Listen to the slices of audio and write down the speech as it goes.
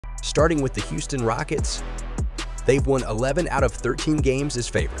Starting with the Houston Rockets, they've won 11 out of 13 games as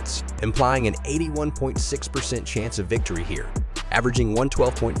favorites, implying an 81.6% chance of victory here. Averaging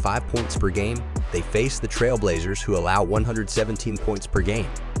 112.5 points per game, they face the Trailblazers, who allow 117 points per game.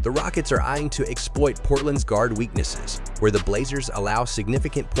 The Rockets are eyeing to exploit Portland's guard weaknesses, where the Blazers allow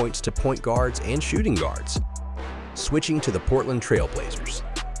significant points to point guards and shooting guards. Switching to the Portland Trailblazers,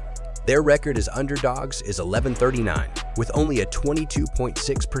 their record as underdogs is 11-39, with only a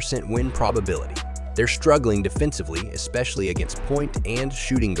 22.6% win probability. They're struggling defensively, especially against point and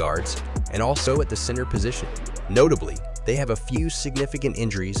shooting guards, and also at the center position. Notably, they have a few significant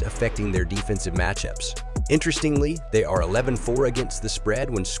injuries affecting their defensive matchups. Interestingly, they are 11-4 against the spread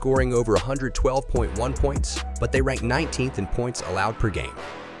when scoring over 112.1 points, but they rank 19th in points allowed per game.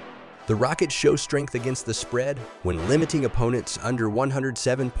 The Rockets show strength against the spread when limiting opponents under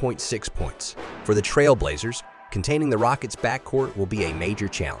 107.6 points. For the Trailblazers, containing the Rockets' backcourt will be a major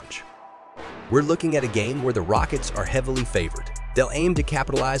challenge. We're looking at a game where the Rockets are heavily favored. They'll aim to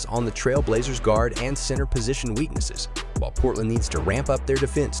capitalize on the Trailblazers' guard and center position weaknesses, while Portland needs to ramp up their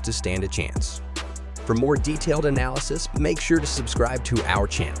defense to stand a chance. For more detailed analysis, make sure to subscribe to our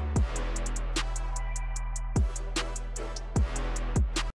channel.